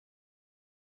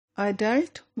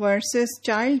Adult versus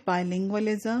Child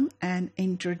Bilingualism and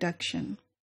Introduction.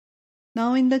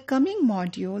 Now, in the coming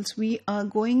modules, we are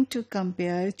going to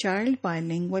compare child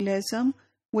bilingualism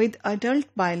with adult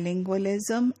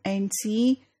bilingualism and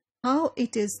see how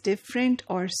it is different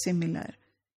or similar.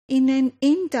 In an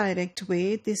indirect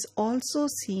way, this also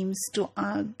seems to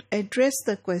address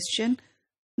the question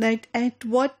that at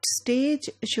what stage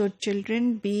should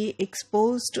children be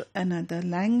exposed to another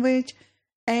language,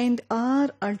 and are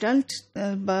adult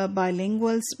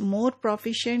bilinguals more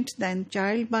proficient than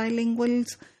child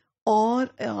bilinguals, or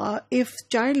if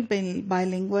child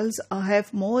bilinguals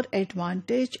have more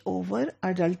advantage over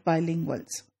adult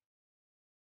bilinguals.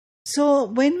 So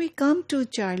when we come to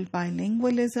child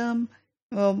bilingualism,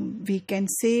 we can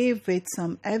say with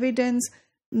some evidence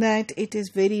that it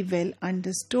is very well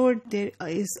understood. There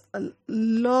is a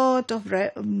lot of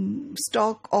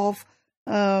stock of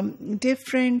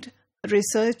different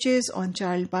researches on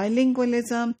child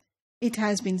bilingualism. It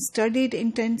has been studied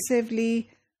intensively,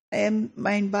 and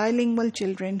bilingual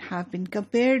children have been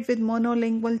compared with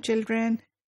monolingual children,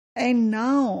 and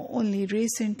now only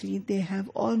recently they have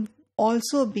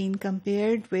also been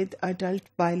compared with adult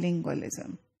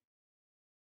bilingualism.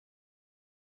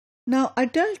 Now,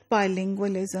 adult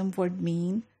bilingualism would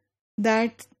mean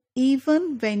that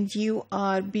even when you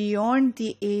are beyond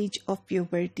the age of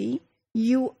puberty,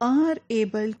 you are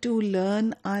able to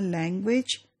learn a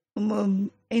language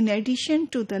in addition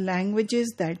to the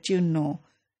languages that you know.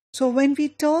 So when we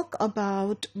talk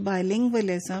about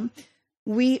bilingualism,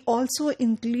 we also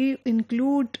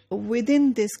include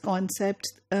within this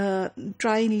concept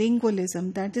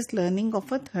trilingualism, that is learning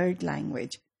of a third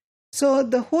language. So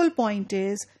the whole point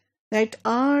is that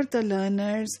are the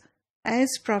learners as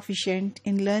proficient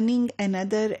in learning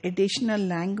another additional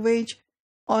language,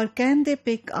 or can they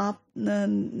pick up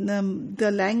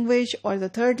the language or the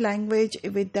third language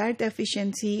with that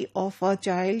efficiency of a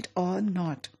child or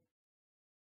not?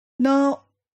 Now,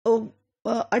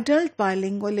 adult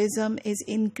bilingualism is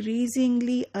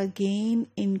increasingly again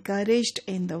encouraged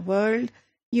in the world.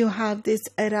 You have these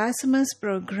Erasmus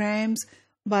programs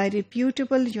by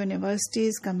reputable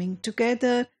universities coming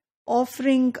together,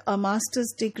 offering a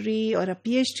master's degree or a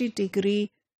PhD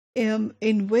degree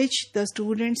in which the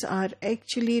students are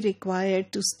actually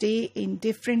required to stay in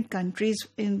different countries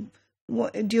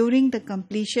during the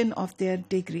completion of their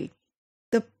degree.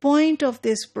 The point of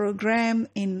this program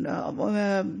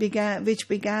which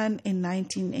began in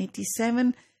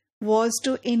 1987 was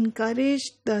to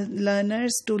encourage the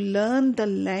learners to learn the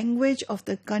language of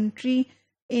the country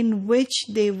in which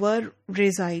they were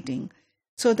residing.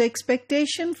 So the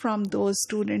expectation from those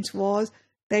students was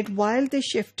that while they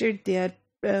shifted their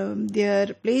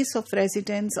place of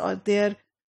residence or their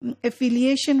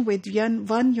affiliation with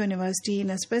one university in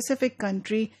a specific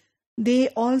country, they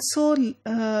also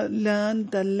learn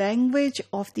the language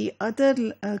of the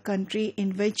other country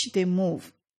in which they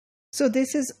move. So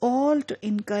this is all to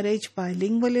encourage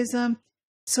bilingualism.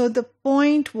 So the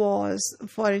point was,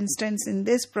 for instance, in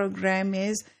this program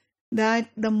is that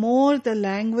the more the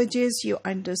languages you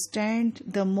understand,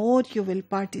 the more you will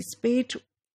participate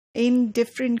in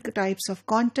different types of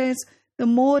contests, the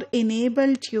more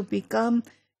enabled you become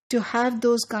to have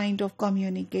those kind of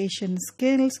communication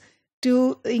skills,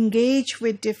 to engage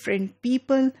with different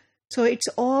people. So it's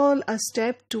all a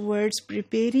step towards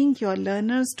preparing your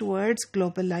learners towards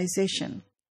globalization.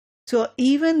 So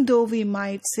even though we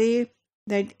might say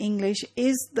that English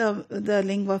is the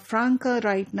lingua franca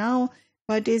right now,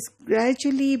 but is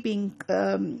gradually being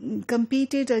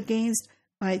competed against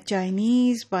by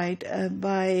Chinese, by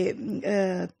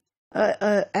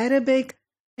Arabic,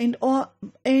 and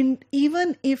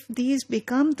even if these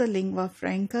become the lingua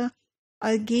franca,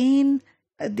 again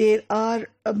there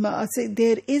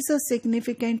is a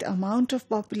significant amount of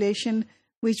population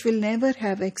which will never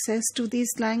have access to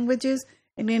these languages,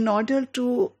 and in order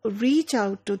to reach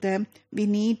out to them, we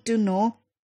need to know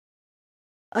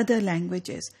other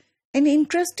languages. And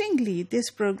interestingly,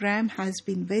 this program has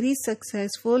been very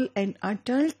successful, and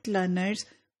adult learners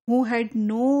who had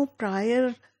no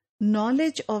prior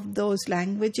knowledge of those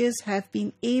languages have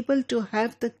been able to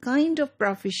have the kind of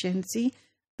proficiency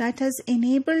that has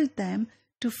enabled them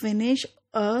to finish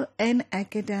an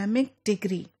academic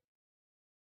degree.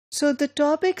 So the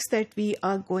topics that we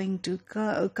are going to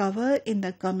cover in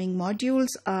the coming modules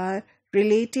are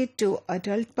related to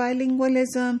adult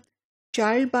bilingualism,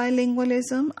 child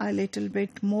bilingualism, a little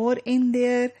bit more in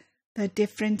there, the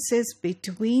differences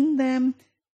between them,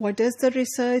 what does the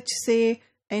research say,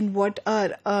 and what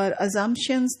are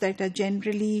assumptions that are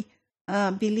generally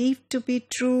believed to be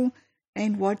true,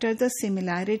 and what are the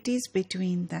similarities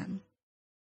between them.